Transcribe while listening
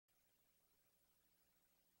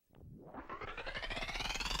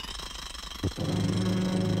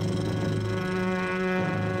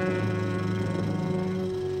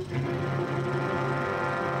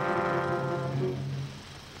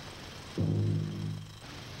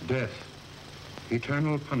Death,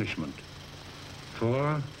 eternal punishment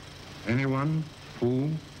for anyone who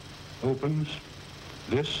opens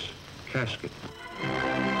this casket.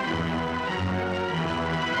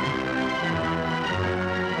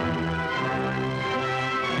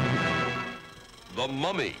 The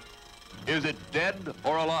mummy. Is it dead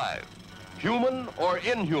or alive? Human or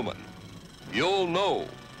inhuman? You'll know.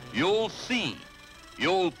 You'll see.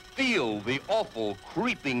 You'll feel the awful,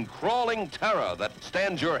 creeping, crawling terror that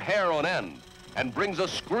stands your hair on end and brings a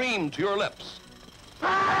scream to your lips.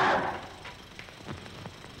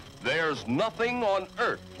 There's nothing on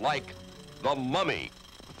earth like the mummy.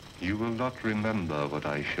 You will not remember what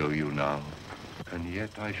I show you now, and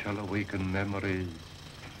yet I shall awaken memories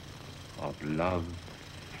of love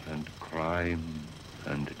and crime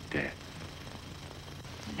and death.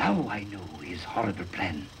 Now I know his horrible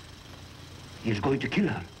plan. He is going to kill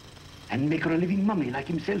her and make her a living mummy like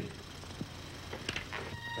himself.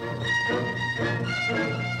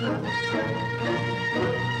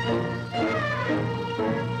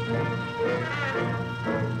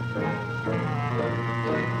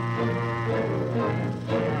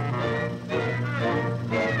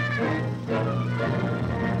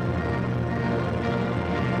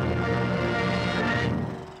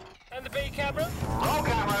 And the B camera. Roll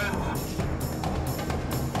cameras.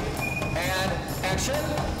 And action.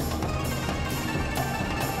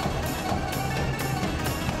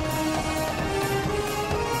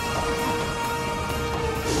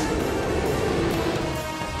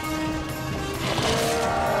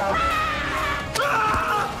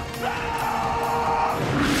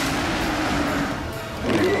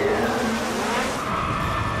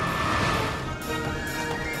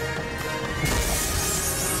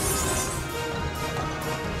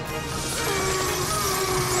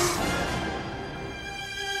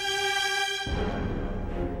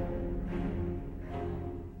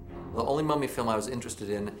 The only mummy film I was interested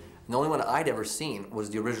in, and the only one I'd ever seen, was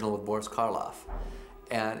the original with Boris Karloff.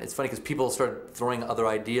 And it's funny because people started throwing other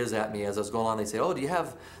ideas at me as I was going on. They say, oh, do you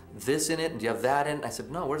have this in it? And do you have that in it? And I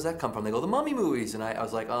said, no, where does that come from? They go, the mummy movies. And I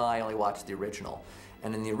was like, oh, I only watched the original.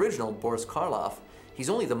 And in the original, Boris Karloff, he's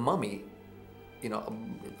only the mummy, you know,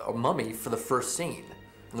 a mummy for the first scene.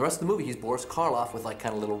 And the rest of the movie, he's Boris Karloff with like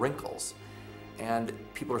kind of little wrinkles. And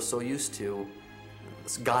people are so used to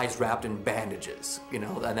guys wrapped in bandages, you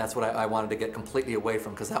know, and that's what I wanted to get completely away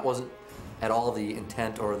from, because that wasn't at all the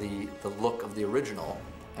intent or the look of the original,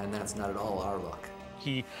 and that's not at all our look.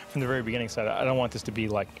 He, from the very beginning, said, I don't want this to be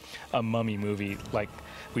like a mummy movie like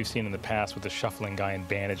we've seen in the past with the shuffling guy in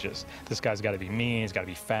bandages. This guy's got to be mean, he's got to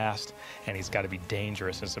be fast, and he's got to be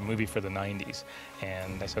dangerous. It's a movie for the 90s.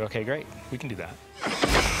 And I said, okay, great, we can do that.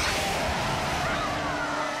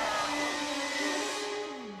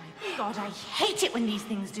 God, I hate it when these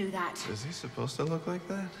things do that. Is he supposed to look like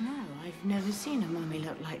that? No, I've never seen a mummy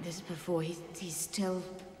look like this before. He's still...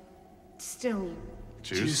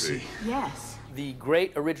 Juicy. Yes. The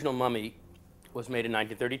great original Mummy was made in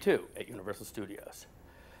 1932 at Universal Studios.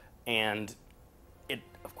 And it,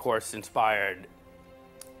 of course, inspired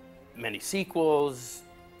many sequels.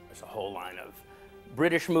 There's a whole line of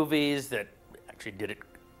British movies that actually did it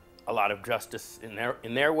a lot of justice in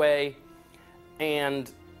their way.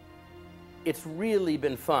 And it's really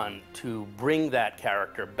been fun to bring that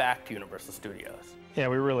character back to Universal Studios. Yeah,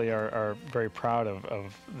 we really are very proud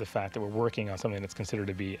of the fact that we're working on something that's considered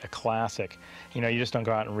to be a classic. You know, you just don't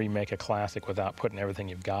go out and remake a classic without putting everything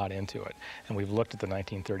you've got into it. And we've looked at the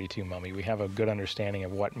 1932 Mummy. We have a good understanding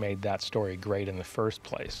of what made that story great in the first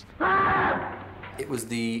place. It was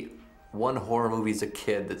the one horror movie as a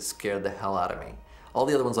kid that scared the hell out of me. All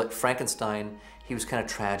the other ones, like Frankenstein, he was kind of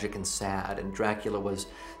tragic and sad, and Dracula was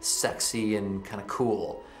sexy and kind of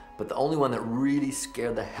cool. But the only one that really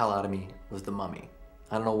scared the hell out of me was The Mummy.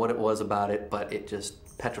 I don't know what it was about it, but it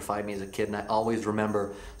just petrified me as a kid, and I always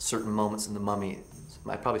remember certain moments in The Mummy.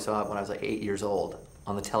 I probably saw it when I was like 8 years old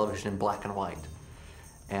on the television in black and white,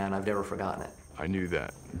 and I've never forgotten it. I knew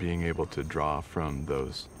that being able to draw from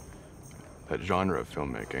that genre of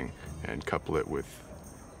filmmaking and couple it with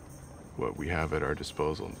what we have at our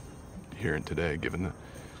disposal here and today, given the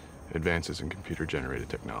advances in computer-generated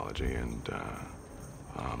technology and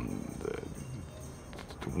the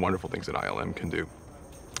wonderful things that ILM can do,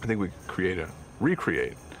 I think we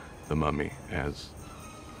recreate The Mummy as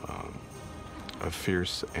a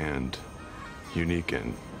fierce and unique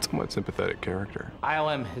and somewhat sympathetic character.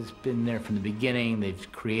 ILM has been there from the beginning.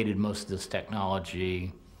 They've created most of this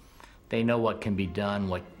technology. They know what can be done,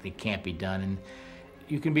 what can't be done, and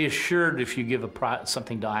you can be assured if you give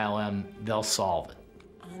something to ILM, they'll solve it.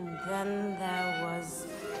 And then there was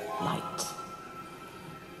light.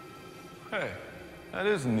 Hey, that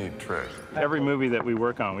is a neat trick. Every movie that we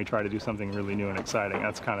work on, we try to do something really new and exciting.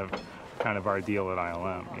 That's kind of our deal at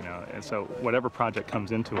ILM, you know. And so whatever project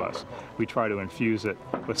comes into us, we try to infuse it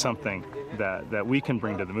with something that we can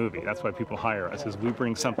bring to the movie. That's why people hire us, is we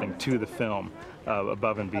bring something to the film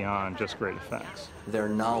above and beyond just great effects. Their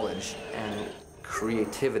knowledge and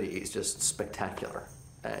creativity is just spectacular.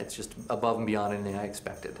 It's just above and beyond anything I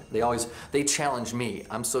expected. They challenge me.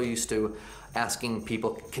 I'm so used to asking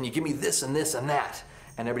people, can you give me this and this and that?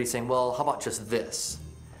 And everybody's saying, well, how about just this?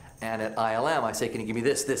 And at ILM, I say, can you give me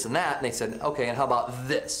this, this, and that? And they said, okay, and how about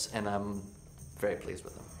this? And I'm very pleased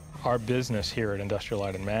with them. Our business here at Industrial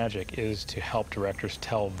Light and Magic is to help directors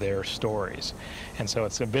tell their stories. And so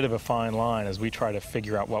it's a bit of a fine line as we try to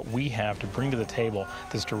figure out what we have to bring to the table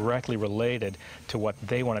that's directly related to what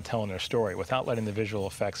they want to tell in their story, without letting the visual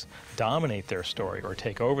effects dominate their story or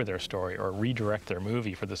take over their story or redirect their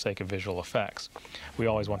movie for the sake of visual effects. We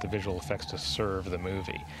always want the visual effects to serve the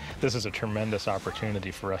movie. This is a tremendous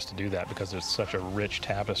opportunity for us to do that because there's such a rich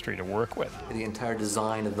tapestry to work with. The entire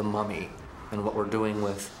design of the mummy and what we're doing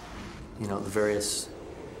with, you know, the various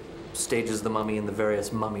stages of the mummy and the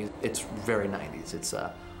various mummies, it's very 90s. It's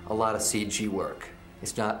a lot of CG work.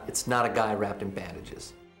 It's not a guy wrapped in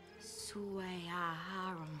bandages.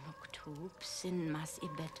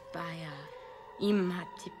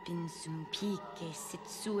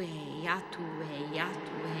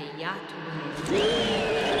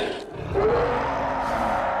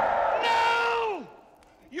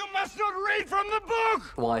 You must not read from the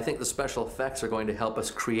book! Well, I think the special effects are going to help us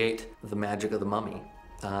create the magic of the mummy.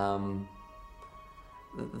 The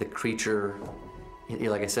creature,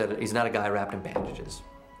 like I said, he's not a guy wrapped in bandages.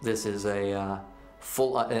 This is an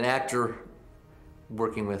actor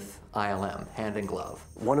working with ILM, hand in glove.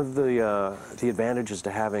 One of the advantages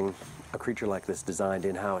to having a creature like this designed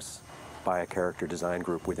in-house by a character design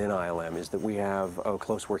group within ILM is that we have a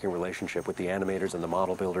close working relationship with the animators and the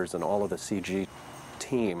model builders and all of the CG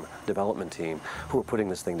development team who are putting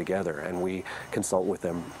this thing together, and we consult with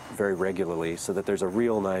them very regularly so that there's a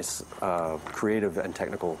real nice creative and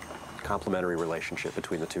technical complementary relationship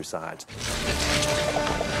between the two sides.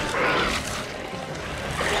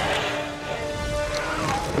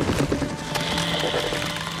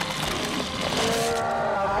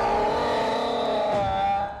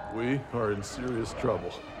 We are in serious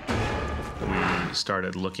trouble. We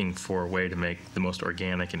started looking for a way to make the most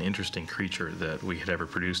organic and interesting creature that we had ever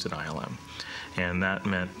produced at ILM. And that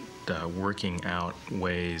meant working out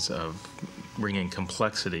ways of bringing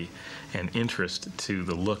complexity and interest to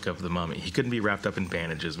the look of the mummy. He couldn't be wrapped up in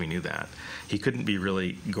bandages, we knew that. He couldn't be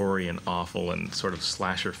really gory and awful and sort of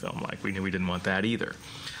slasher film-like. We knew we didn't want that either.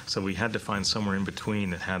 So we had to find somewhere in between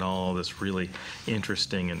that had all this really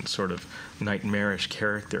interesting and sort of nightmarish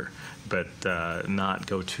character, but not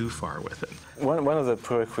go too far with it. One of the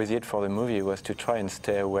prerequisites for the movie was to try and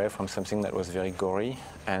stay away from something that was very gory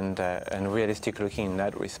and realistic looking in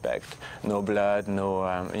that respect. No blood,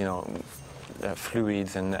 no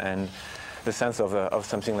fluids, and the sense of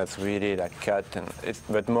something that's really like cut,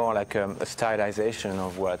 but more like a stylization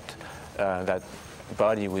of what that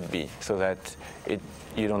body would be, so that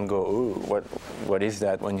you don't go, ooh, what is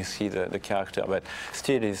that when you see the character, but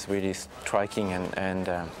still is really striking and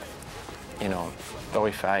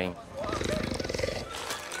horrifying.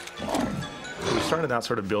 We started out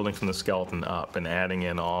sort of building from the skeleton up and adding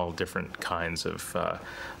in all different kinds of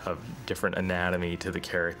different anatomy to the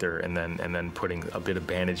character, and then putting a bit of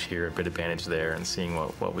bandage here, a bit of bandage there, and seeing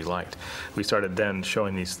what we liked. We started then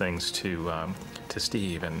showing these things to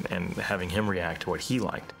Steve and having him react to what he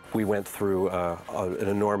liked. We went through an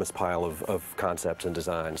enormous pile of concepts and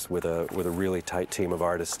designs with a really tight team of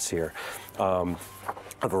artists here.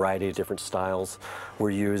 A variety of different styles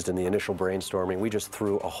were used in the initial brainstorming. We just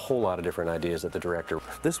threw a whole lot of different ideas at the director.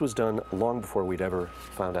 This was done long before we'd ever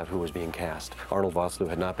found out who was being cast. Arnold Vosloo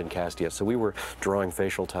had not been cast yet, so we were drawing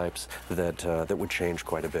facial types that would change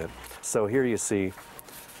quite a bit. So here you see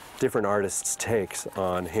different artists' takes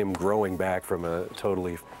on him growing back from a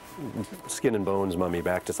totally skin and bones mummy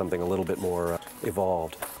back to something a little bit more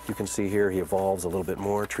evolved. You can see here he evolves a little bit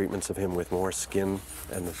more, treatments of him with more skin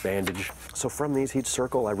and the bandage. So from these he'd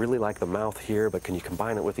circle, I really like the mouth here, but can you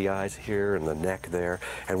combine it with the eyes here and the neck there?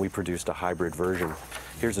 And we produced a hybrid version.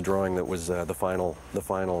 Here's a drawing that was the final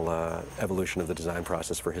evolution of the design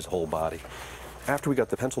process for his whole body. After we got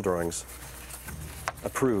the pencil drawings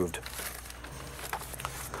approved,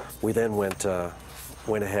 we then went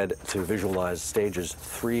went ahead to visualize stages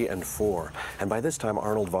 3 and 4. And by this time,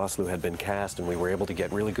 Arnold Vosloo had been cast, and we were able to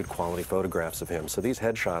get really good quality photographs of him. So these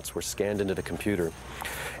headshots were scanned into the computer,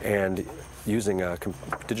 and using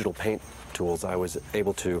digital paint tools, I was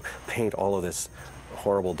able to paint all of this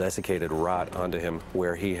horrible desiccated rot onto him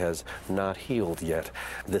where he has not healed yet.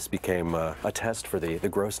 This became a test for the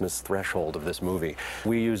grossness threshold of this movie.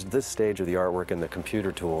 We used this stage of the artwork and the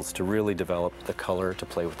computer tools to really develop the color, to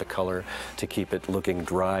play with the color, to keep it looking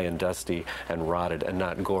dry and dusty and rotted and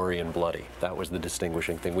not gory and bloody. That was the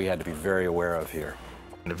distinguishing thing we had to be very aware of here.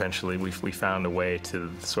 And eventually we found a way to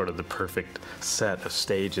sort of the perfect set of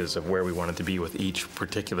stages of where we wanted to be with each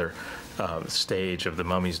particular stage of the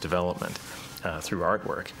mummy's development through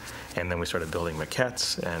artwork. And then we started building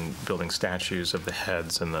maquettes and building statues of the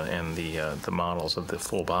heads and the models of the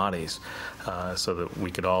full bodies so that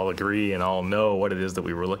we could all agree and all know what it is that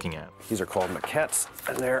we were looking at. These are called maquettes,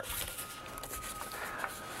 and they're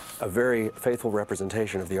a very faithful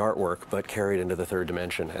representation of the artwork, but carried into the third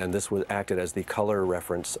dimension. And this acted as the color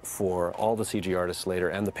reference for all the CG artists later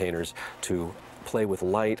and the painters to play with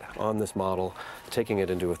light on this model. Taking it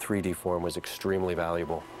into a 3D form was extremely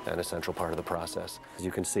valuable and essential part of the process. As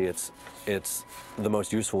you can see, it's the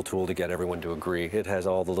most useful tool to get everyone to agree. It has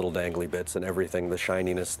all the little dangly bits and everything, the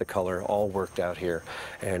shininess, the color, all worked out here.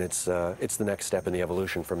 And it's the next step in the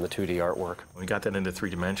evolution from the 2D artwork. We got that into 3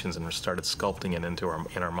 dimensions and we started sculpting it into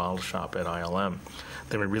in our model shop at ILM.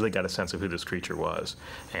 Then we really got a sense of who this creature was,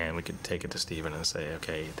 and we could take it to Stephen and say,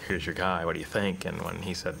 okay, here's your guy, what do you think? And when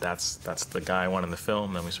he said, that's the guy I want in the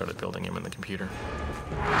film, then we started building him in the computer.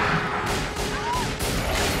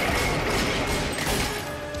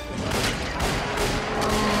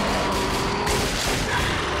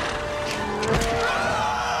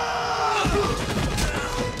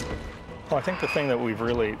 Well, I think the thing that we've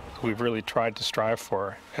really tried to strive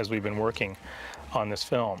for as we've been working on this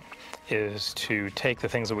film is to take the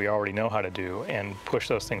things that we already know how to do and push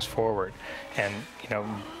those things forward and,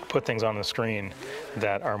 put things on the screen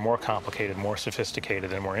that are more complicated, more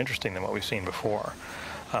sophisticated, and more interesting than what we've seen before.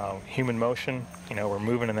 Human motion, we're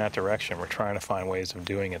moving in that direction. We're trying to find ways of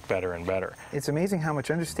doing it better and better. It's amazing how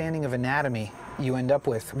much understanding of anatomy you end up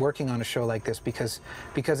with working on a show like this because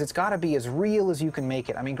it's got to be as real as you can make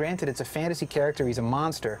it. I mean, granted, it's a fantasy character, he's a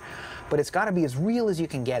monster, but it's got to be as real as you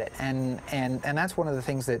can get it, and that's one of the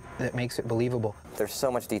things that makes it believable. There's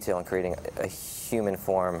so much detail in creating a human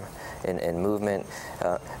form in movement.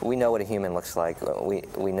 We know what a human looks like.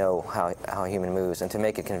 We know how a human moves, and to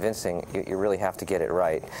make it convincing, you really have to get it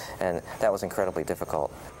right, and that was incredibly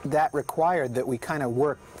difficult. That required that we kind of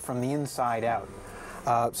work from the inside out.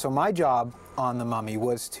 So my job on The Mummy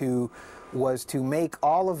was to make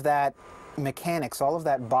all of that mechanics, all of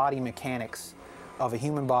that body mechanics of a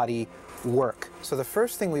human body work. So the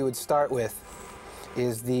first thing we would start with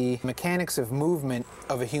is the mechanics of movement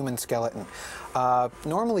of a human skeleton.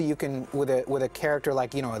 Normally you can, with a character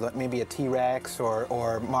like, maybe a T-Rex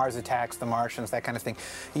or Mars Attacks the Martians, that kind of thing,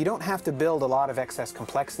 you don't have to build a lot of excess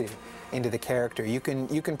complexity into the character. You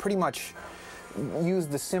can pretty much use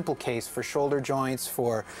the simple case for shoulder joints,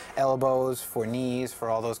 for elbows, for knees, for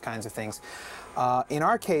all those kinds of things. In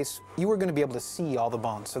our case, you were going to be able to see all the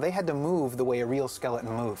bones, so they had to move the way a real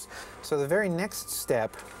skeleton moves. So the very next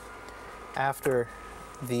step after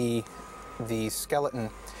the skeleton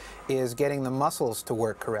is getting the muscles to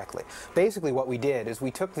work correctly. Basically what we did is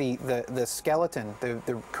we took the skeleton,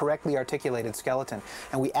 the correctly articulated skeleton,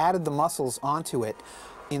 and we added the muscles onto it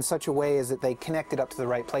in such a way as that they connected up to the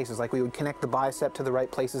right places. Like we would connect the bicep to the right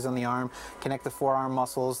places on the arm, connect the forearm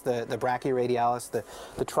muscles, the brachioradialis,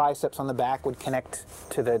 the triceps on the back would connect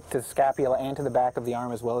to the scapula and to the back of the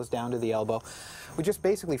arm as well as down to the elbow. We just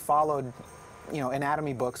basically followed,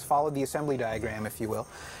 anatomy books, followed the assembly diagram, if you will.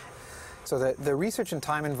 So the research and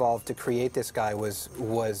time involved to create this guy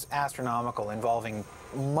was astronomical, involving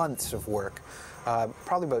months of work.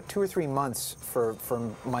 Probably about 2 or 3 months for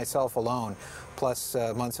myself alone, plus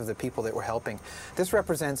months of the people that were helping. This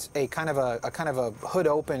represents a kind of a hood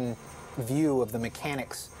open view of the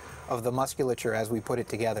mechanics of the musculature as we put it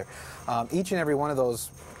together. Each and every one of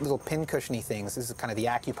those little pincushiony things, this is kind of the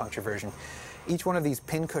acupuncture version, each one of these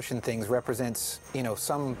pincushion things represents,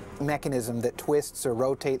 some mechanism that twists or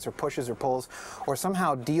rotates or pushes or pulls or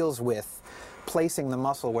somehow deals with placing the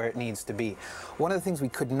muscle where it needs to be. One of the things we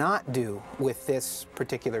could not do with this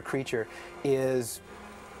particular creature is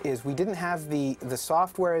we didn't have the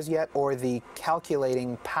software as yet or the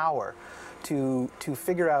calculating power to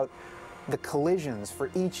figure out the collisions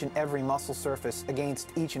for each and every muscle surface against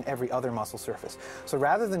each and every other muscle surface. So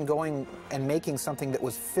rather than going and making something that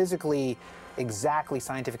was physically exactly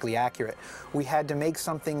scientifically accurate, we had to make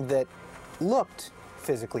something that looked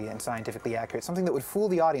physically and scientifically accurate, something that would fool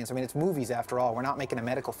the audience. I mean, it's movies after all. We're not making a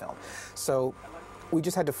medical film. So we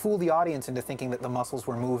just had to fool the audience into thinking that the muscles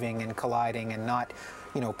were moving and colliding and not,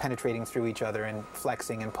 you know, penetrating through each other and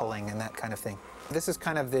flexing and pulling and that kind of thing. This is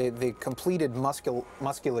kind of the completed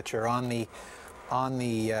musculature on the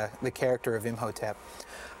character of Imhotep.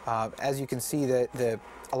 As you can see,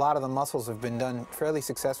 a lot of the muscles have been done fairly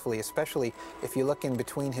successfully, especially if you look in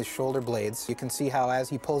between his shoulder blades. You can see how as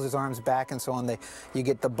he pulls his arms back and so on, you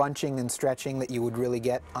get the bunching and stretching that you would really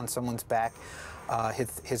get on someone's back.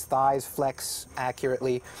 His thighs flex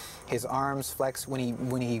accurately. His arms flex.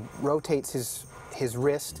 When he rotates his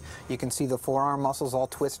wrist, you can see the forearm muscles all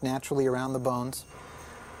twist naturally around the bones.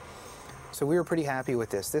 So we were pretty happy with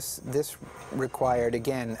this. This required,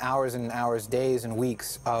 again, hours and hours, days and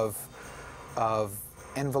weeks of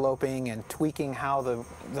enveloping and tweaking how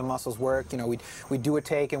the muscles work. You know, we'd do a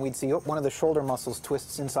take and we'd see, oh, one of the shoulder muscles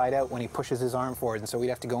twists inside out when he pushes his arm forward, and so we'd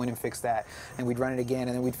have to go in and fix that. And we'd run it again,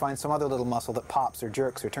 and then we'd find some other little muscle that pops or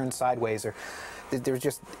jerks or turns sideways. Or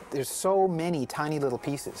there's so many tiny little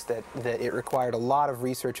pieces that it required a lot of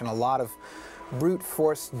research and a lot of brute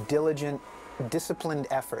force, diligent, disciplined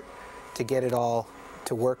effort to get it all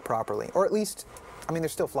to work properly. Or at least, I mean,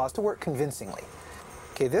 there's still flaws, to work convincingly.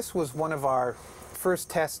 Okay, this was one of our first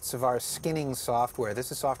tests of our skinning software.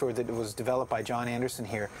 This is software that was developed by John Anderson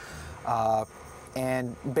here.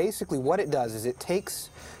 And basically what it does is it takes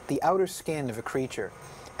the outer skin of a creature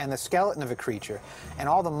and the skeleton of a creature and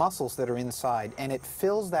all the muscles that are inside, and it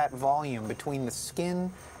fills that volume between the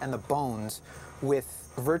skin and the bones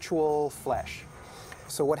with virtual flesh.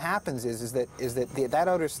 So what happens is that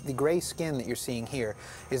the gray skin that you're seeing here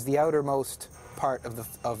is the outermost part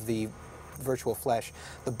of the virtual flesh.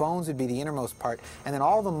 The bones would be the innermost part, and then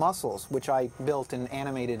all the muscles, which I built and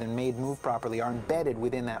animated and made move properly, are embedded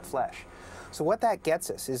within that flesh. So what that gets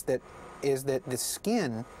us is that the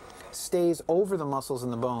skin stays over the muscles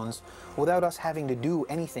and the bones without us having to do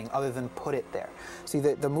anything other than put it there. See,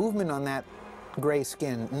 the movement on that gray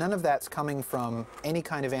skin, none of that's coming from any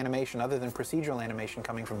kind of animation other than procedural animation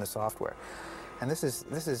coming from the software. And this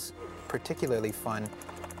is particularly fun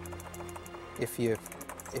if you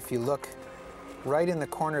look right in the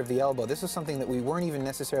corner of the elbow. This is something that we weren't even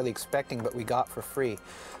necessarily expecting, but we got for free.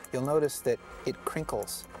 You'll notice that it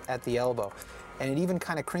crinkles at the elbow, and it even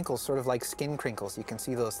kind of crinkles sort of like skin crinkles. You can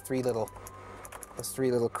see those three little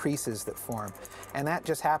creases that form, and that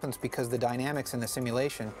just happens because the dynamics in the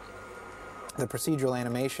simulation, the procedural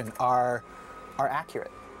animation, are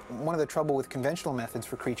accurate. One of the trouble with conventional methods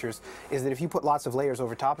for creatures is that if you put lots of layers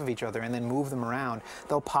over top of each other and then move them around,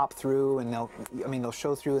 they'll pop through and they'll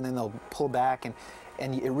show through and then they'll pull back, and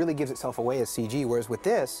it really gives itself away as CG. Whereas with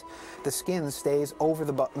this, the skin stays over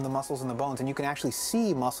the muscles and the bones, and you can actually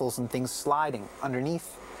see muscles and things sliding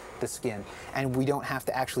underneath the skin, and we don't have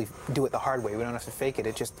to actually do it the hard way. We don't have to fake it.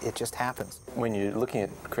 It just happens. When you're looking at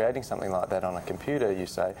creating something like that on a computer, you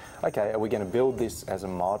say, okay, are we going to build this as a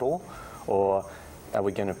model, or are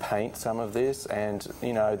we going to paint some of this? And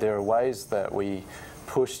you know, there are ways that we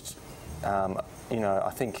pushed you know,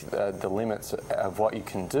 I think the limits of what you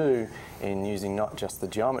can do in using not just the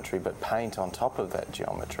geometry but paint on top of that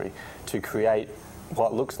geometry to create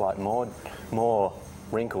what looks like more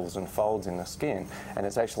wrinkles and folds in the skin, and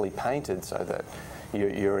it's actually painted so that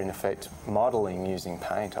you're in effect modeling using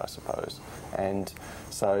paint, I suppose. And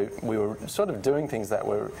so we were sort of doing things that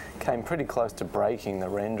came pretty close to breaking the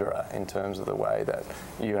renderer in terms of the way that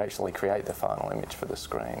you actually create the final image for the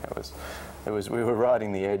screen. We were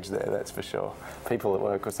riding the edge there, that's for sure. People at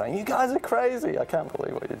work were saying, "You guys are crazy, I can't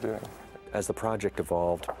believe what you're doing." As the project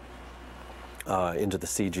evolved into the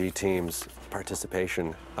CG team's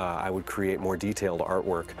participation, I would create more detailed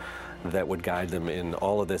artwork that would guide them in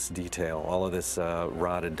all of this detail, all of this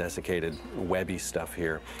rotted, desiccated, webby stuff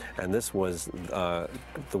here. And this was the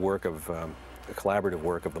work of, collaborative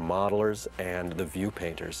work of the modelers and the view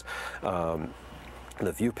painters.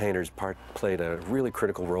 The view painters played a really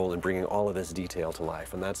critical role in bringing all of this detail to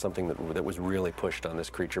life, and that's something that was really pushed on this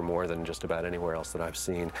creature more than just about anywhere else that I've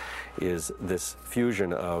seen, is this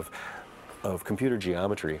fusion of computer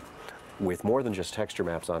geometry with more than just texture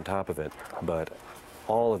maps on top of it, but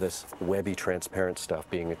all of this webby, transparent stuff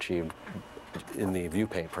being achieved in the view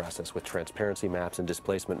paint process with transparency maps and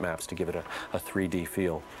displacement maps to give it a 3D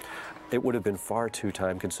feel. It would have been far too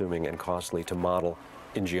time-consuming and costly to model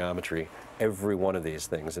in geometry every one of these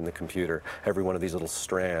things in the computer, every one of these little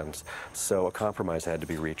strands. So a compromise had to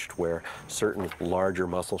be reached where certain larger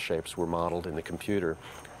muscle shapes were modeled in the computer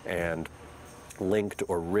and linked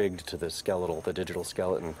or rigged to the digital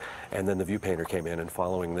skeleton, and then the view painter came in and,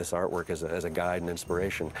 following this artwork as a guide and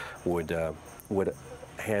inspiration, would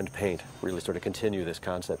hand paint, really sort of continue this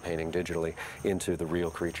concept painting digitally into the real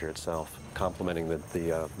creature itself, complementing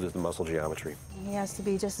the muscle geometry. He has to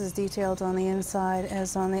be just as detailed on the inside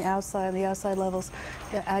as on the outside levels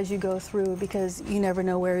as you go through, because you never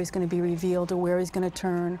know where he's going to be revealed or where he's going to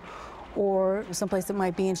turn, or someplace that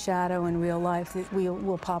might be in shadow in real life that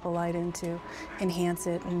we'll pop a light into, enhance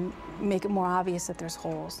it, and make it more obvious that there's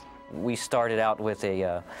holes. We started out with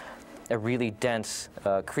a really dense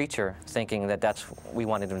creature, thinking that we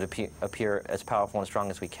wanted him to appear as powerful and strong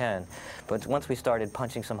as we can. But once we started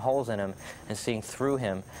punching some holes in him and seeing through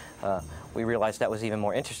him, we realized that was even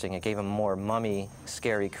more interesting. It gave him more mummy,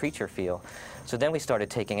 scary creature feel. So then we started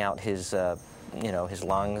taking out his his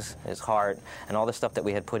lungs, his heart, and all the stuff that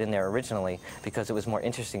we had put in there originally, because it was more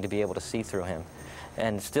interesting to be able to see through him,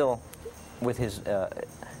 and still, with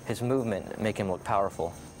his movement, make him look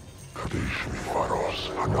powerful.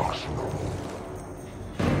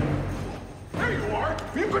 There you are!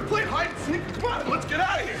 You could play hide and seek. Come on, let's get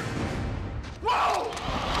out of here! Whoa!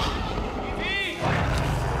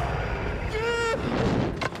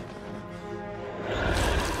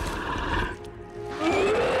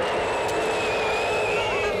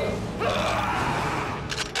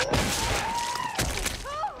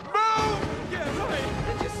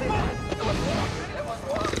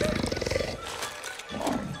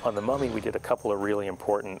 On The Mummy, we did a couple of really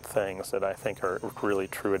important things that I think are really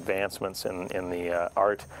true advancements in the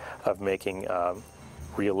art of making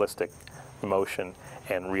realistic motion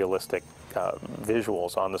and realistic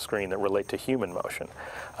visuals on the screen that relate to human motion.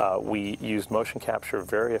 We used motion capture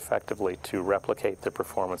very effectively to replicate the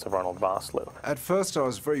performance of Arnold Vosloo. At first, I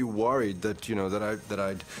was very worried that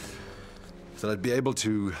I'd be able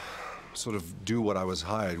to sort of do what I was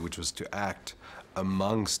hired, which was to act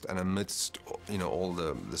amongst and amidst, all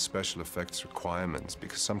the special effects requirements,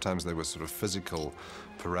 because sometimes there were sort of physical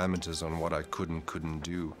parameters on what I could and couldn't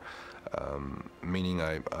do. Meaning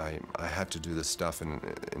I had to do this stuff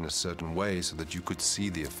in a certain way so that you could see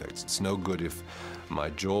the effects. It's no good if my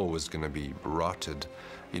jaw was going to be rotted.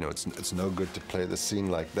 It's no good to play the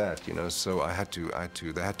scene like that. So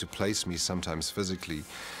they had to place me sometimes physically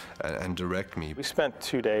and direct me. We spent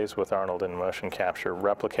 2 days with Arnold in motion capture,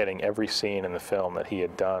 replicating every scene in the film that he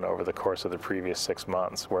had done over the course of the previous 6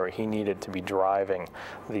 months, where he needed to be driving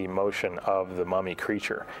the motion of the mummy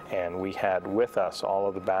creature. And we had with us all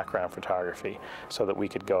of the background photography so that we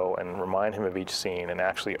could go and remind him of each scene and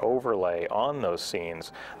actually overlay on those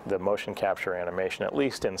scenes the motion capture animation, at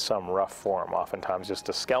least in some rough form, oftentimes just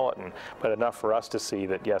a skeleton, but enough for us to see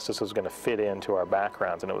that, yes, this was going to fit into our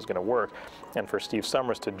backgrounds and it was going to work, and for Steve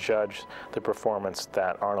Summers to judge the performance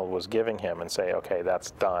that Arnold was giving him and say, okay,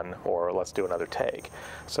 that's done, or let's do another take.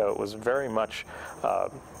 So it was very much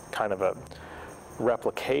kind of a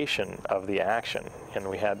replication of the action, and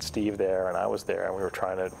we had Steve there and I was there, and we were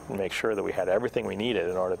trying to make sure that we had everything we needed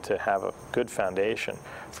in order to have a good foundation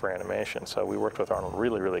for animation. So we worked with Arnold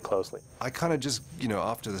really, really closely. I kind of just,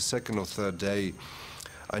 after the second or third day,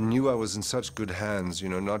 I knew I was in such good hands,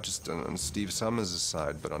 not just on Steve Summers'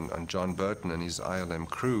 side, but on John Burton and his ILM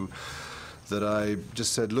crew, that I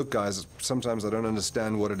just said, look, guys, sometimes I don't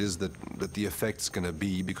understand what it is that the effect's going to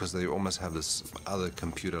be, because they almost have this other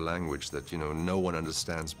computer language that, no one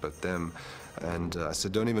understands but them. And I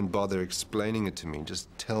said, don't even bother explaining it to me. Just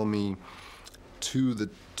tell me to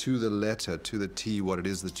the letter, to the T, what it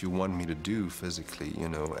is that you want me to do physically,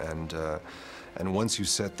 and once you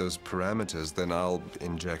set those parameters, then I'll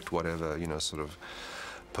inject whatever, sort of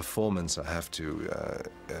performance I have to,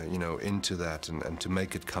 into that and to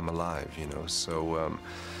make it come alive, So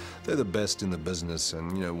they're the best in the business,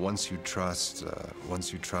 and, once you trust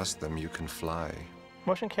them, you can fly.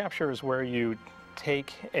 Motion capture is where you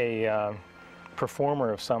take a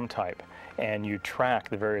performer of some type and you track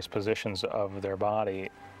the various positions of their body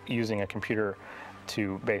using a computer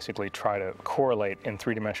to basically try to correlate in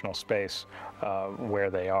three-dimensional space where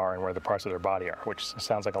they are and where the parts of their body are, which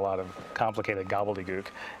sounds like a lot of complicated gobbledygook.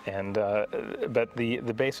 And but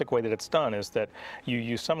the basic way that it's done is that you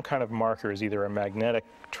use some kind of markers, either a magnetic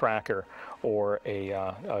tracker or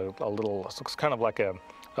a little, it's kind of like a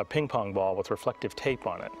ping pong ball with reflective tape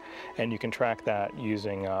on it, and you can track that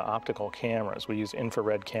using optical cameras. We use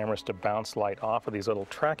infrared cameras to bounce light off of these little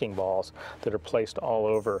tracking balls that are placed all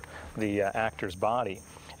over the actor's body.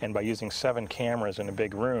 And by using 7 cameras in a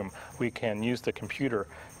big room, we can use the computer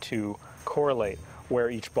to correlate where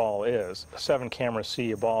each ball is. 7 cameras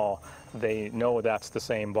see a ball, they know that's the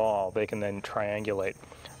same ball. They can then triangulate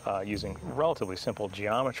using relatively simple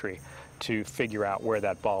geometry to figure out where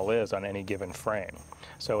that ball is on any given frame.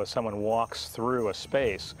 So as someone walks through a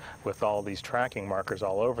space with all these tracking markers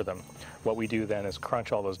all over them, what we do then is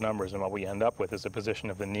crunch all those numbers, and what we end up with is a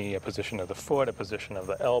position of the knee, a position of the foot, a position of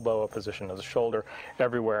the elbow, a position of the shoulder,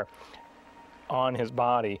 everywhere on his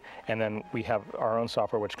body, and then we have our own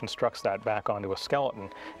software which constructs that back onto a skeleton,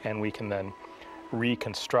 and we can then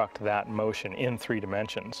reconstruct that motion in 3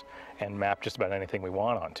 dimensions and map just about anything we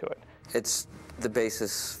want onto it. It's the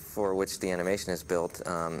basis for which the animation is built.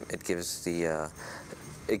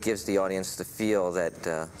 It gives the audience the feel that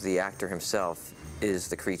the actor himself is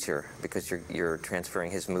the creature, because you're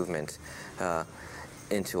transferring his movement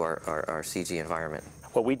into our CG environment.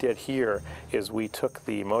 What we did here is we took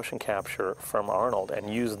the motion capture from Arnold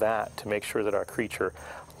and used that to make sure that our creature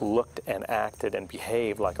looked and acted and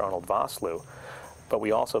behaved like Arnold Vosloo. But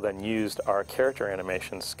we also then used our character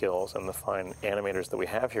animation skills and the fine animators that we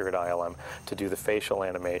have here at ILM to do the facial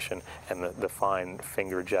animation and the fine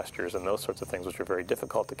finger gestures and those sorts of things, which are very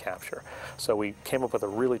difficult to capture. So we came up with a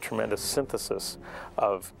really tremendous synthesis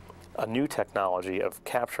of a new technology of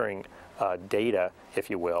capturing data, if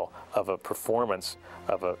you will, of a performance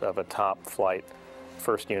of a top flight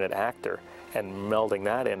first unit actor, and melding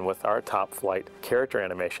that in with our top flight character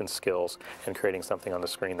animation skills and creating something on the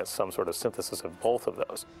screen that's some sort of synthesis of both of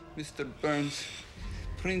those. Mr. Burns,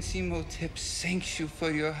 Prince Imhotep thanks you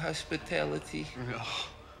for your hospitality.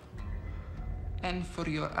 And for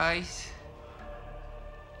your eyes.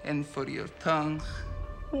 And for your tongue.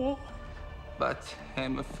 But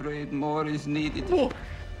I'm afraid more is needed.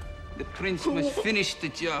 The prince must finish the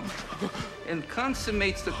job and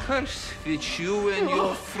consummate the curse which you and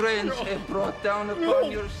your friends have brought down upon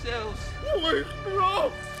yourselves.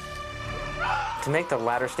 To make the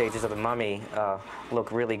latter stages of the mummy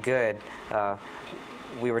look really good,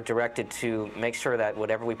 we were directed to make sure that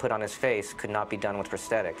whatever we put on his face could not be done with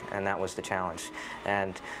prosthetic, and that was the challenge.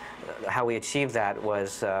 And how we achieved that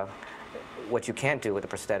was what you can't do with a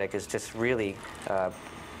prosthetic is just really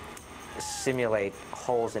simulate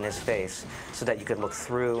holes in his face so that you could look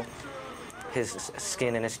through his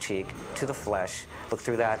skin and his cheek to the flesh, look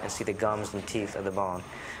through that and see the gums and teeth of the bone.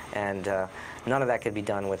 And none of that could be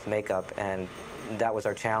done with makeup, and that was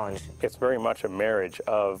our challenge. It's very much a marriage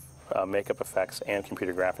of makeup effects and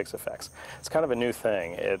computer graphics effects. It's kind of a new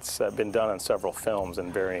thing. It's been done on several films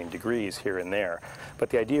in varying degrees here and there. But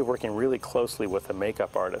the idea of working really closely with a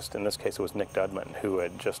makeup artist, in this case it was Nick Dudman, who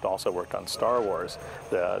had just also worked on Star Wars,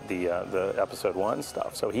 the Episode 1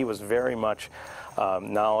 stuff. So he was very much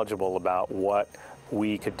knowledgeable about what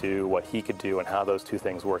we could do, what he could do, and how those two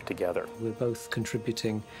things work together. We're both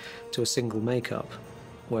contributing to a single makeup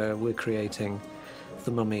where we're creating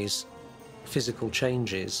the mummy's physical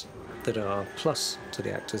changes that are plus to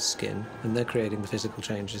the actor's skin, and they're creating the physical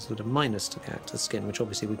changes that are minus to the actor's skin, which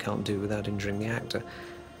obviously we can't do without injuring the actor.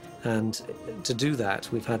 And to do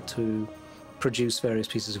that, we've had to produce various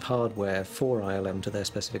pieces of hardware for ILM to their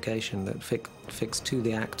specification that fix to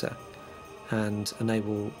the actor and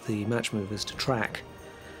enable the match movers to track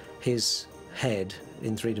his head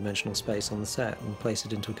in three-dimensional space on the set and place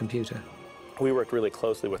it into a computer. We worked really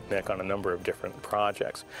closely with Nick on a number of different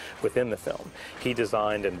projects within the film. He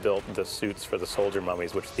designed and built the suits for the soldier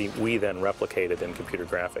mummies, which we then replicated in computer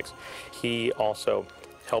graphics. He also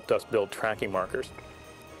helped us build tracking markers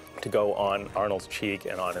to go on Arnold's cheek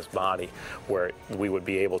and on his body, where we would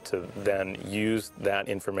be able to then use that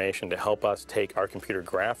information to help us take our computer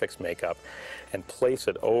graphics makeup and place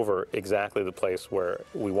it over exactly the place where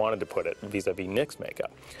we wanted to put it vis-a-vis Nick's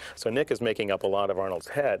makeup. So Nick is making up a lot of Arnold's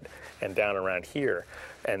head and down around here,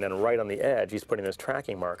 and then right on the edge he's putting this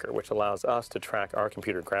tracking marker, which allows us to track our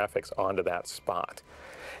computer graphics onto that spot.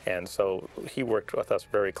 And so he worked with us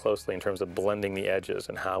very closely in terms of blending the edges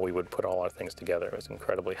and how we would put all our things together. It was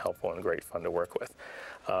incredibly helpful and great fun to work with.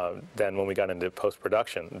 Then when we got into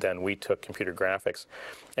post-production, then we took computer graphics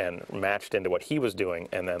and matched into what he was doing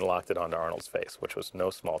and then locked it onto Arnold's face, which was no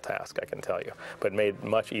small task, I can tell you, but made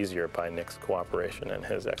much easier by Nick's cooperation and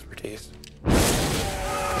his expertise.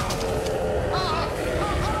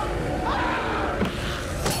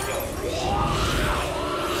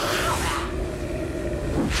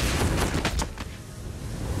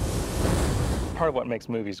 Part of what makes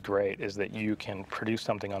movies great is that you can produce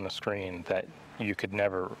something on the screen that you could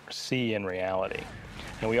never see in reality.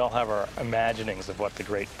 And we all have our imaginings of what the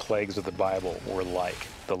great plagues of the Bible were like,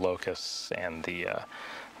 the locusts and the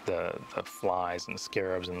flies and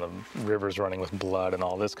scarabs and the rivers running with blood and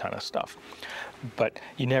all this kind of stuff. But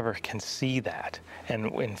you never can see that. And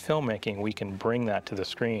in filmmaking, we can bring that to the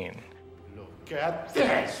screen. Look at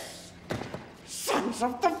this! Sons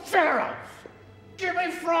of the Pharaoh! Give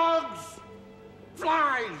me frogs,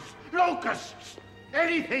 flies, locusts,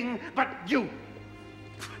 anything but you.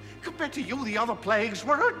 Compared to you, the other plagues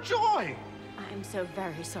were a joy. I'm so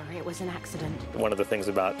very sorry. It was an accident. One of the things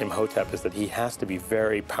about Imhotep is that he has to be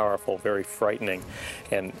very powerful, very frightening,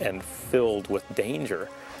 and filled with danger.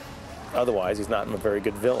 Otherwise, he's not a very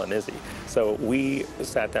good villain, is he? So we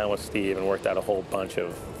sat down with Steve and worked out a whole bunch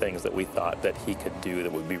of things that we thought that he could do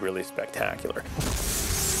that would be really spectacular.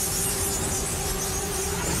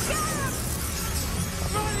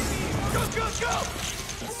 Go, go, go!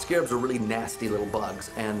 Scarabs are really nasty little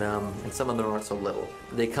bugs, and some of them aren't so little.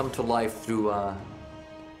 They come to life through, I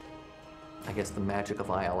guess, the magic of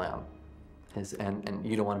ILM. And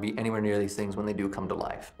you don't want to be anywhere near these things when they do come to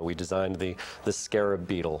life. We designed the scarab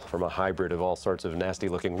beetle from a hybrid of all sorts of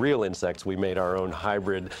nasty-looking real insects. We made our own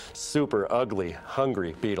hybrid, super ugly,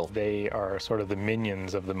 hungry beetle. They are sort of the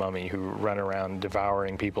minions of the mummy who run around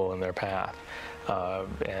devouring people in their path.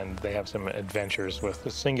 And they have some adventures with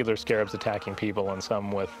the singular scarabs attacking people and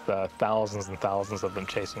some with thousands and thousands of them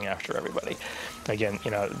chasing after everybody. Again,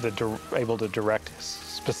 you know, able to direct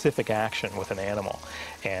specific action with an animal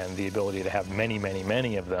and the ability to have many, many,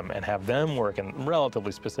 many of them and have them work in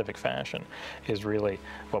relatively specific fashion is really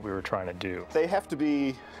what we were trying to do. They have to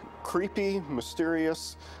be creepy,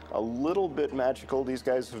 mysterious, a little bit magical. These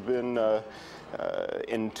guys have been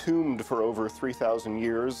entombed for over 3,000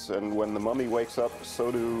 years, and when the mummy wakes up,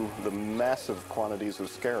 so do the massive quantities of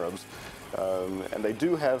scarabs. And they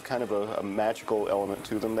do have kind of a magical element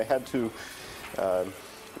to them. They had to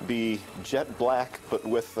be jet black, but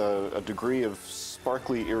with a degree of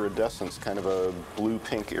sparkly iridescence, kind of a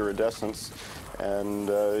blue-pink iridescence. And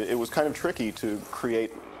it was kind of tricky to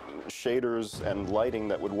create shaders and lighting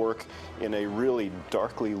that would work in a really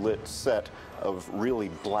darkly lit set of really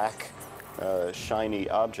black, shiny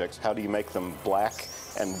objects. How do you make them black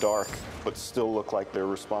and dark, but still look like they're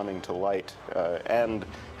responding to light, and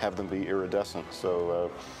have them be iridescent? So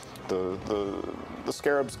the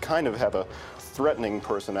scarabs kind of have a threatening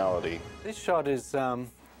personality. This shot is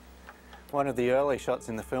one of the early shots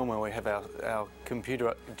in the film where we have our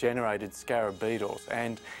computer-generated scarab beetles.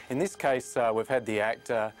 And in this case, we've had the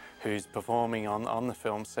actor who's performing on the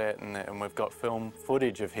film set, and we've got film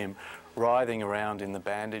footage of him writhing around in the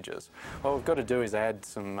bandages. What we've got to do is add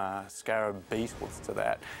some scarab beetles to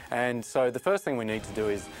that. And so the first thing we need to do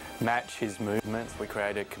is match his movements. We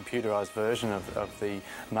create a computerized version of the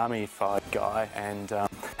mummified guy and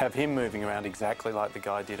have him moving around exactly like the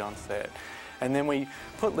guy did on set. And then we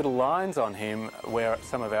put little lines on him where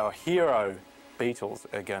some of our hero beetles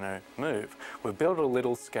are going to move. We've built a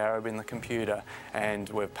little scarab in the computer, and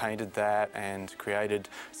we've painted that and created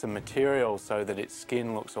some material so that its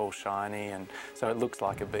skin looks all shiny and so it looks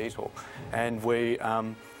like a beetle. And we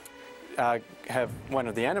have one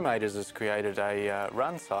of the animators has created a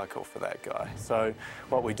run cycle for that guy. So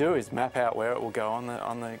what we do is map out where it will go on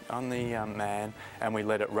the man, and we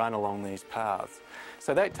let it run along these paths.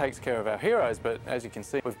 So that takes care of our heroes, but as you can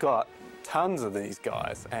see, we've got tons of these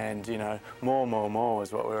guys, and you know, more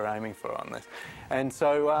is what we were aiming for on this. And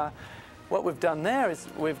so what we've done there is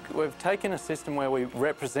we've taken a system where we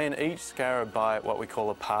represent each scarab by what we call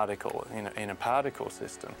a particle in a particle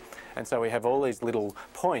system. And so we have all these little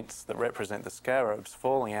points that represent the scarabs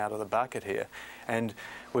falling out of the bucket here, and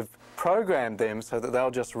we've programmed them so that they'll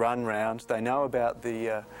just run round. They know about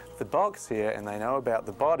the box here, and they know about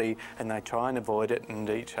the body, and they try and avoid it and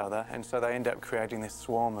each other, and so they end up creating this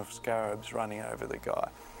swarm of scarabs running over the guy.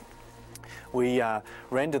 We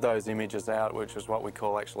render those images out, which is what we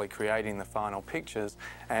call actually creating the final pictures,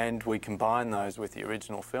 and we combine those with the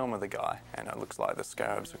original film of the guy, and it looks like the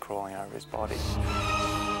scarabs are crawling over his body.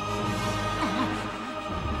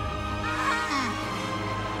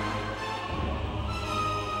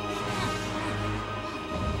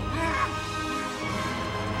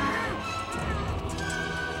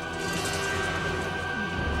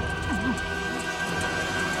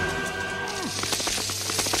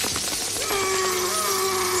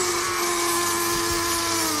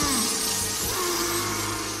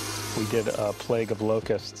 We did a plague of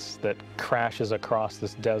locusts that crashes across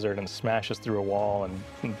this desert and smashes through a wall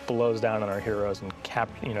and blows down on our heroes and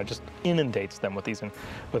just inundates them with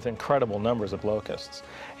with incredible numbers of locusts.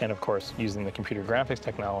 And of course, using the computer graphics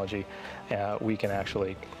technology, we can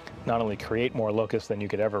actually not only create more locusts than you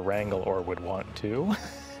could ever wrangle or would want to,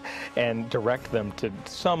 and direct them to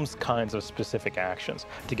some kinds of specific actions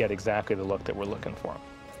to get exactly the look that we're looking for.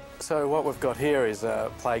 So what we've got here is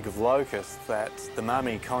a plague of locusts that the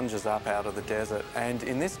mummy conjures up out of the desert, and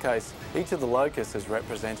in this case each of the locusts is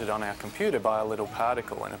represented on our computer by a little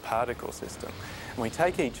particle in a particle system. And we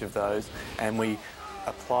take each of those and we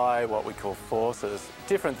apply what we call forces,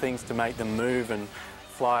 different things to make them move and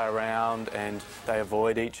fly around, and they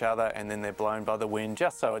avoid each other, and then they're blown by the wind,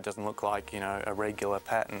 just so it doesn't look like, you know, a regular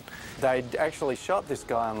pattern. They'd actually shot this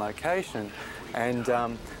guy on location, and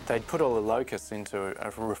they'd put all the locusts into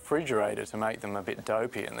a refrigerator to make them a bit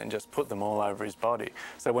dopey, and then just put them all over his body.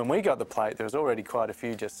 So when we got the plate, there was already quite a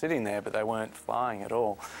few just sitting there, but they weren't flying at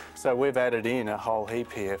all. So we've added in a whole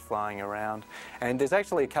heap here flying around, and there's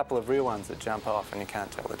actually a couple of real ones that jump off, and you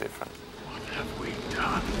can't tell the difference. What have we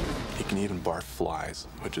done? He can even barf flies,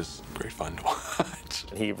 which is great fun to watch.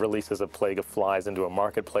 He releases a plague of flies into a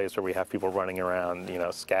marketplace where we have people running around, you know,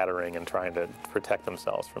 scattering and trying to protect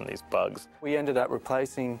themselves from these bugs. We ended up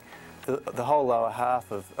replacing the whole lower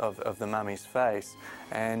half of the mummy's face,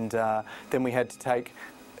 and then we had to take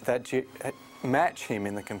that, match him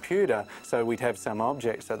in the computer, so we'd have some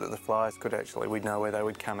object so that the flies could actually, we'd know where they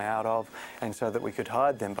would come out of, and so that we could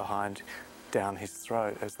hide them behind down his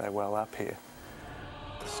throat as they well up here.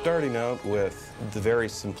 Starting out with the very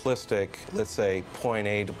simplistic, let's say, point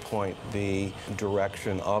A to point B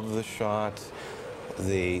direction of the shot,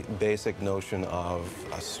 the basic notion of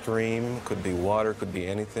a stream, could be water, could be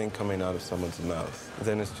anything coming out of someone's mouth.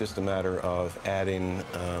 Then it's just a matter of adding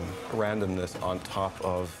randomness on top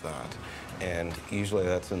of that. And usually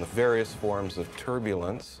that's in the various forms of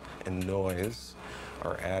turbulence and noise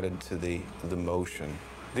are added to the motion.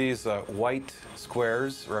 These white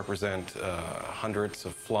squares represent hundreds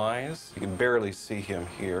of flies. You can barely see him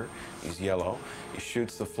here. He's yellow. He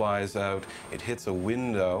shoots the flies out. It hits a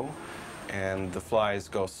window, and the flies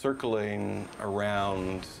go circling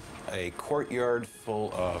around a courtyard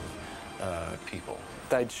full of people.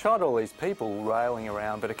 They'd shot all these people railing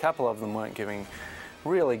around, but a couple of them weren't giving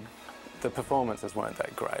really, the performances weren't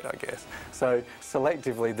that great, I guess. So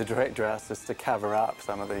selectively, the director asked us to cover up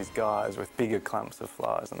some of these guys with bigger clumps of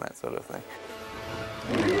flies and that sort of thing.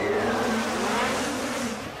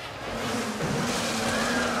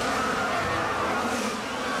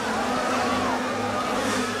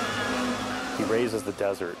 He raises the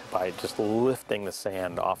desert by just lifting the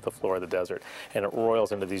sand off the floor of the desert, and it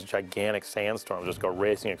roils into these gigantic sandstorms, just go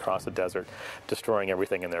racing across the desert, destroying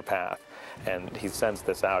everything in their path. And he sends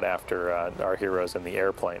this out after our heroes in the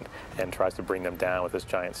airplane and tries to bring them down with this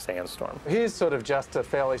giant sandstorm. Here's sort of just a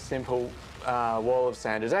fairly simple wall of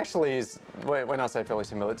sand. It actually is, when I say fairly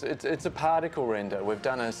simple, it's a particle render. We've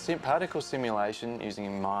done a particle simulation using a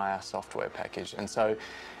Maya software package, and so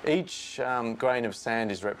each grain of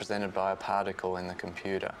sand is represented by a particle in the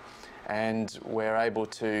computer. And we're able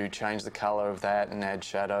to change the colour of that and add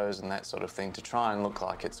shadows and that sort of thing to try and look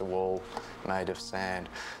like it's a wall made of sand.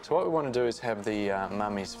 So what we want to do is have the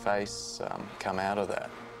mummy's face come out of that.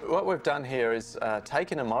 What we've done here is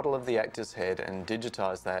taken a model of the actor's head and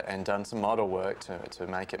digitised that and done some model work to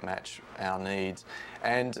make it match our needs.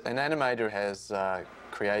 And an animator has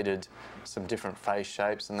created some different face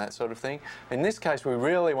shapes and that sort of thing. In this case, we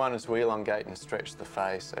really wanted to elongate and stretch the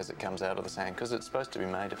face as it comes out of the sand, because it's supposed to be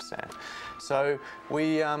made of sand. So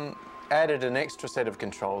we added an extra set of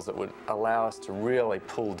controls that would allow us to really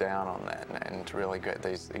pull down on that and to really get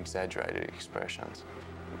these exaggerated expressions.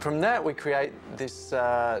 From that, we create this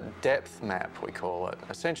depth map, we call it.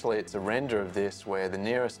 Essentially, it's a render of this where the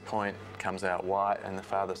nearest point comes out white and the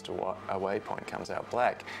farthest away point comes out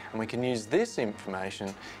black. And we can use this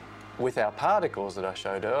information with our particles that I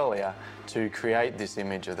showed earlier to create this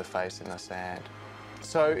image of the face in the sand.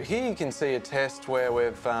 So here you can see a test where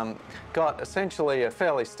we've got essentially a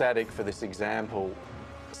fairly static, for this example,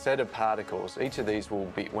 set of particles. Each of these will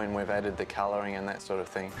be, when we've added the colouring and that sort of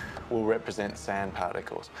thing, will represent sand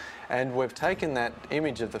particles. And we've taken that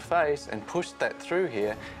image of the face and pushed that through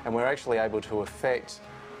here, and we're actually able to affect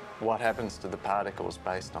what happens to the particles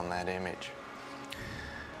based on that image.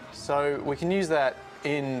 So we can use that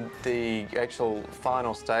in the actual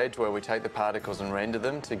final stage where we take the particles and render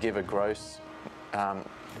them to give a gross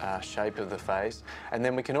shape of the face, and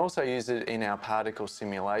then we can also use it in our particle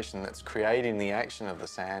simulation that's creating the action of the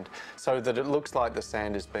sand so that it looks like the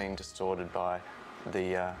sand is being distorted by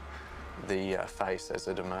the face as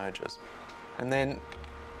it emerges. And then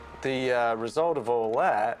the result of all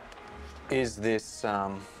that is this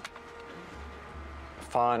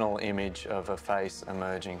final image of a face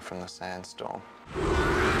emerging from the sandstorm.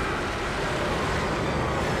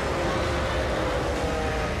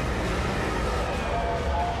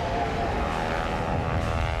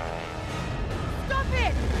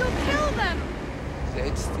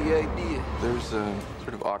 That's the idea. There's a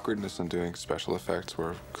sort of awkwardness in doing special effects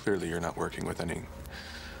where clearly you're not working with any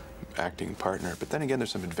acting partner, but then again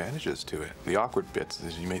there's some advantages to it. The awkward bits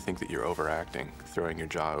is you may think that you're overacting, throwing your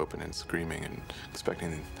jaw open and screaming and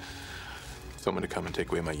expecting someone to come and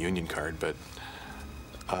take away my union card, but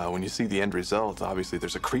when you see the end result, obviously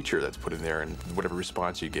there's a creature that's put in there, and whatever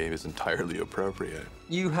response you gave is entirely appropriate.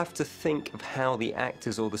 You have to think of how the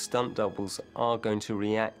actors or the stunt doubles are going to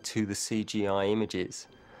react to the CGI images.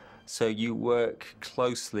 So you work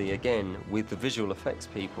closely, again, with the visual effects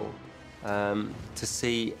people to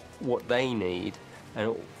see what they need,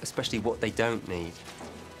 and especially what they don't need.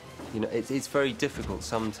 You know, it's very difficult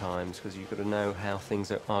sometimes, because you've got to know how things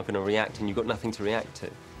are going to react, and you've got nothing to react to.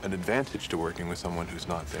 An advantage to working with someone who's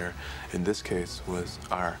not there, in this case, was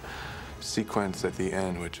our sequence at the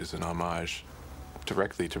end, which is an homage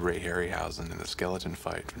directly to Ray Harryhausen in the skeleton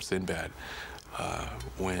fight from Sinbad,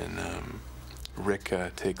 when Rick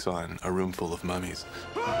takes on a room full of mummies.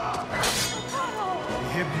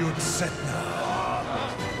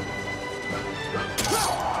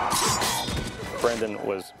 Brendan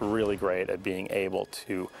was really great at being able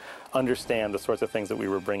to understand the sorts of things that we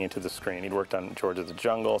were bringing to the screen. He'd worked on George of the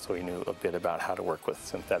Jungle, so he knew a bit about how to work with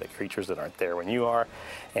synthetic creatures that aren't there when you are.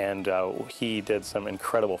 And he did some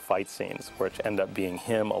incredible fight scenes, which end up being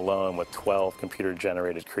him alone with 12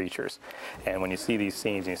 computer-generated creatures. And when you see these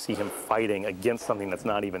scenes and you see him fighting against something that's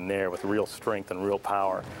not even there with real strength and real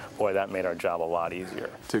power, boy, that made our job a lot easier.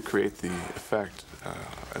 To create the effect,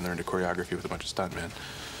 I learned a choreography with a bunch of stuntmen.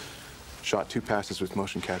 Shot 2 passes with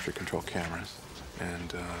motion capture control cameras,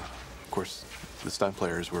 and of course the stunt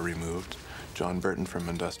players were removed. John Burton from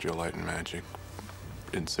Industrial Light and Magic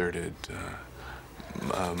inserted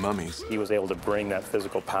mummies. He was able to bring that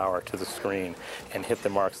physical power to the screen and hit the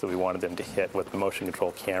marks that we wanted them to hit with motion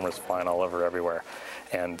control cameras flying all over everywhere.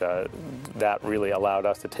 And that really allowed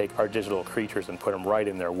us to take our digital creatures and put them right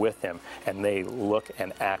in there with him, and they look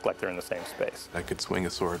and act like they're in the same space. I could swing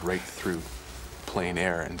a sword right through plain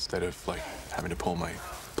air instead of like having to pull my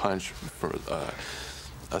punch for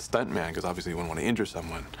a stuntman, because obviously you wouldn't want to injure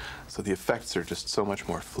someone. So the effects are just so much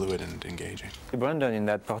more fluid and engaging. Brendan in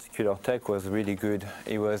that particular take was really good.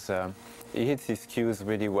 He hit his cues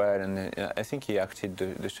really well, and I think he acted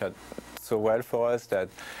the shot so well for us that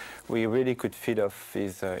we really could feed off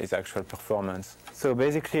his actual performance. So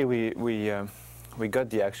basically we got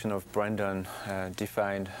the action of Brendan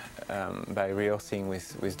defined by rehearsing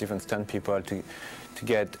with different stunt people to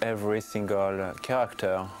get every single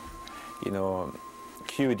character, you know,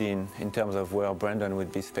 cued in terms of where Brendan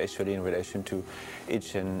would be spatially in relation to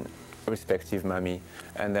each and respective mummy,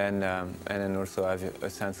 and then also have a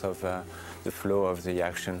sense of the flow of the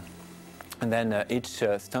action. And then each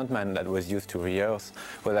stuntman that was used to rehearse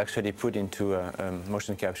was actually put into a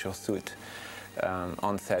motion capture suit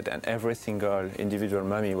on set, and every single individual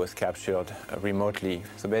mummy was captured remotely.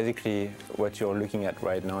 So basically what you're looking at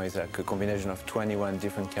right now is like a combination of 21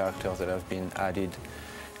 different characters that have been added,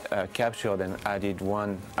 captured and added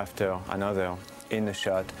one after another in the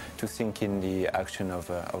shot to sync in the action of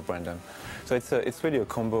Brendan. So it's really a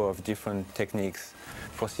combo of different techniques: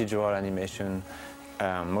 procedural animation,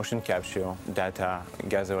 motion capture, data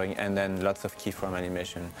gathering, and then lots of keyframe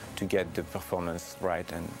animation to get the performance right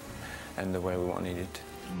and the way we wanted it.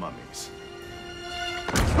 Mummies.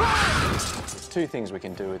 There's 2 things we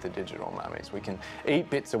can do with the digital mummies. We can eat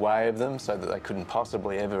bits away of them so that they couldn't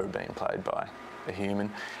possibly ever have been played by a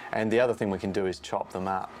human, and the other thing we can do is chop them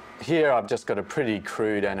up. Here I've just got a pretty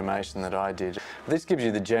crude animation that I did. This gives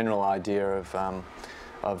you the general idea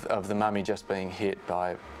of the mummy just being hit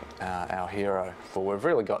by our hero. Well, we've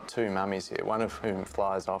really got 2 mummies here, one of whom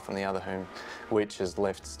flies off and the other which is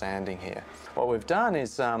left standing here. What we've done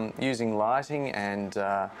is using lighting and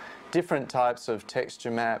different types of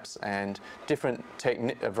texture maps and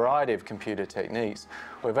a variety of computer techniques,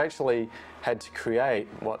 we've actually had to create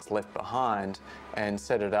what's left behind and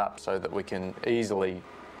set it up so that we can easily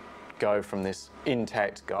go from this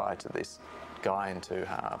intact guy to this guy in 2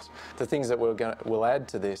 halves. The things that we'll add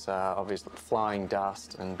to this are obviously flying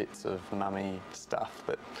dust and bits of mummy stuff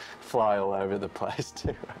that fly all over the place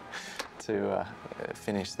to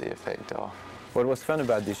finish the effect off. What was fun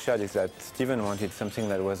about this shot is that Steven wanted something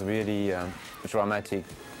that was really dramatic,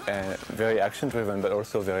 very action-driven, but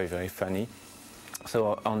also very, very funny.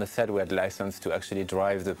 So on the set we had license to actually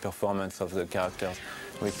drive the performance of the characters.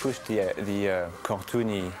 We pushed the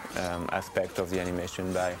cartoony aspect of the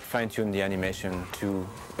animation by fine-tuning the animation to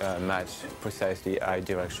match precisely eye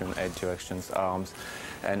direction, head directions, arms,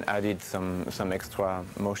 and added some extra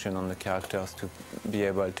motion on the characters to be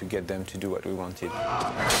able to get them to do what we wanted.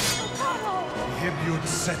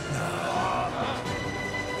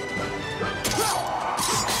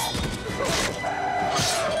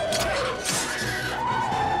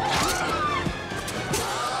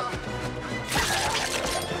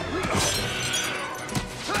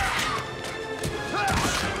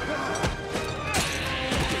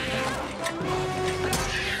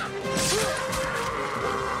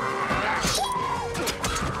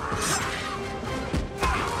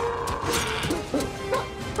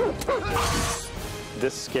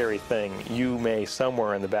 scary thing. You may,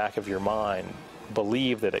 somewhere in the back of your mind,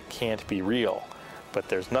 believe that it can't be real, but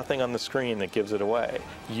there's nothing on the screen that gives it away.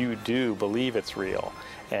 You do believe it's real,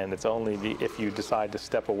 and it's only if you decide to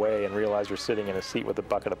step away and realize you're sitting in a seat with a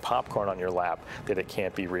bucket of popcorn on your lap that it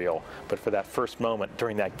can't be real. But for that first moment,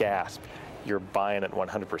 during that gasp, you're buying it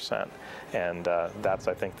 100%. And that's,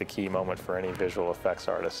 I think, the key moment for any visual effects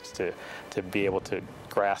artist, to be able to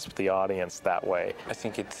grasp the audience that way. I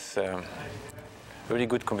think it's a really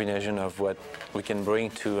good combination of what we can bring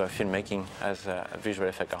to filmmaking as a visual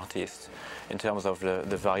effect artist in terms of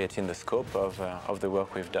the variety and the scope of the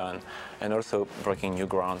work we've done, and also breaking new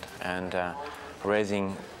ground and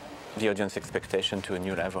raising the audience expectation to a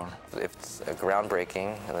new level. If it's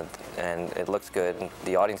groundbreaking and it looks good,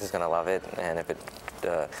 the audience is going to love it, and if it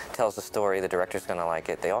tells the story, the director's going to like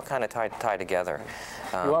it. They all kind of tie together.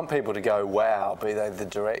 You want people to go, wow, be they the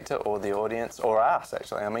director or the audience or us,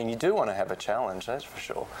 actually. I mean, you do want to have a challenge, that's for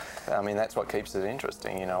sure. I mean, that's what keeps it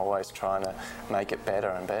interesting, you know, always trying to make it better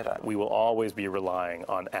and better. We will always be relying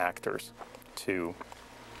on actors to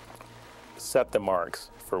set the marks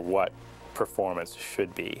for what performance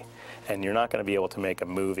should be. And you're not going to be able to make a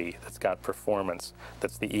movie that's got performance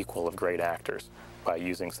that's the equal of great actors by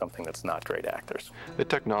using something that's not great actors. The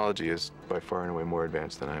technology is by far and away more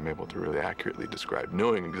advanced than I'm able to really accurately describe,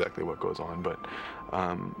 knowing exactly what goes on, but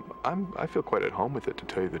I feel quite at home with it, to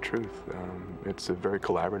tell you the truth. It's a very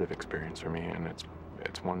collaborative experience for me, and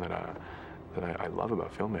it's one that I love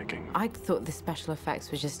about filmmaking. I thought the special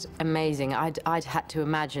effects were just amazing. I'd had to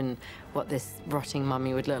imagine what this rotting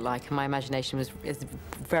mummy would look like, and my imagination is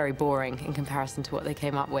very boring in comparison to what they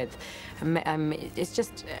came up with. It's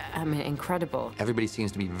just, incredible. Everybody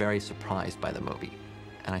seems to be very surprised by the movie,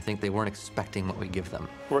 and I think they weren't expecting what we give them.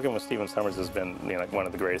 Working with Stephen Sommers has been, one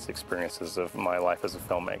of the greatest experiences of my life as a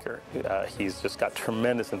filmmaker. He's just got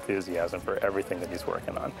tremendous enthusiasm for everything that he's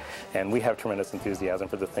working on, and we have tremendous enthusiasm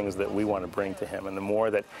for the things that we want to bring to him. And the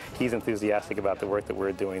more that he's enthusiastic about the work that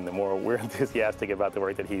we're doing, the more we're enthusiastic about the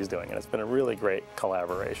work that he's doing, and it's been a really great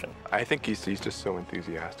collaboration. I think he's just so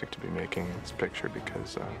enthusiastic to be making this picture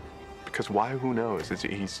because why? Who knows?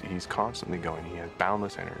 He's constantly going. He has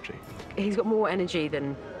boundless energy. He's got more energy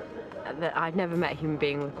than I've never met a human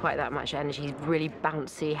being with quite that much energy. He's really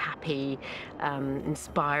bouncy, happy,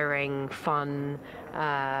 inspiring, fun.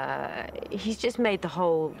 He's just made the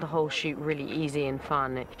whole shoot really easy and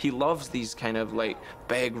fun. He loves these kind of like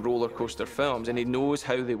big roller coaster films, and he knows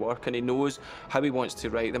how they work, and he knows how he wants to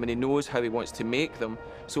write them, and he knows how he wants to make them.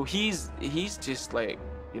 So he's just like,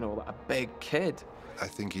 a big kid. I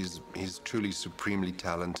think he's truly supremely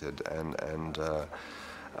talented, and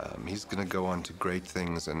he's going to go on to great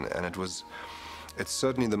things. And it's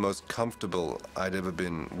certainly the most comfortable I'd ever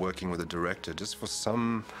been working with a director. Just for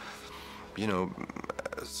some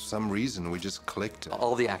reason, we just clicked.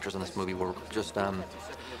 All the actors in this movie were just not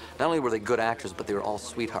only were they good actors, but they were all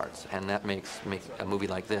sweethearts, and that makes a movie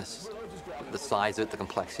like this, the size of it, the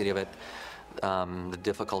complexity of it, the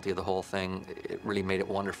difficulty of the whole thing, it really made it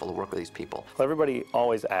wonderful to work with these people. Well, everybody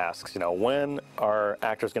always asks, when are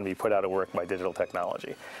actors going to be put out of work by digital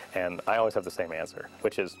technology? And I always have the same answer,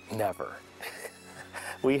 which is never.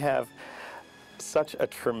 We have such a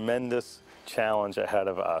tremendous challenge ahead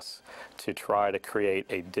of us to try to create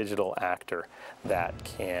a digital actor that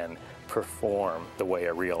can perform the way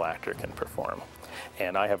a real actor can perform.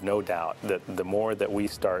 And I have no doubt that the more that we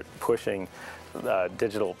start pushing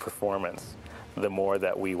digital performance, the more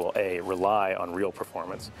that we will A, rely on real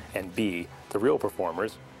performance, and B, the real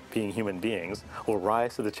performers, being human beings, will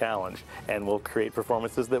rise to the challenge and will create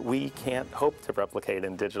performances that we can't hope to replicate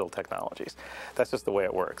in digital technologies. That's just the way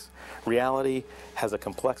it works. Reality has a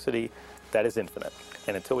complexity that is infinite,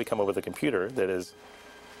 and until we come up with a computer that is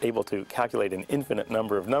able to calculate an infinite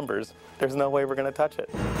number of numbers, there's no way we're going to touch it.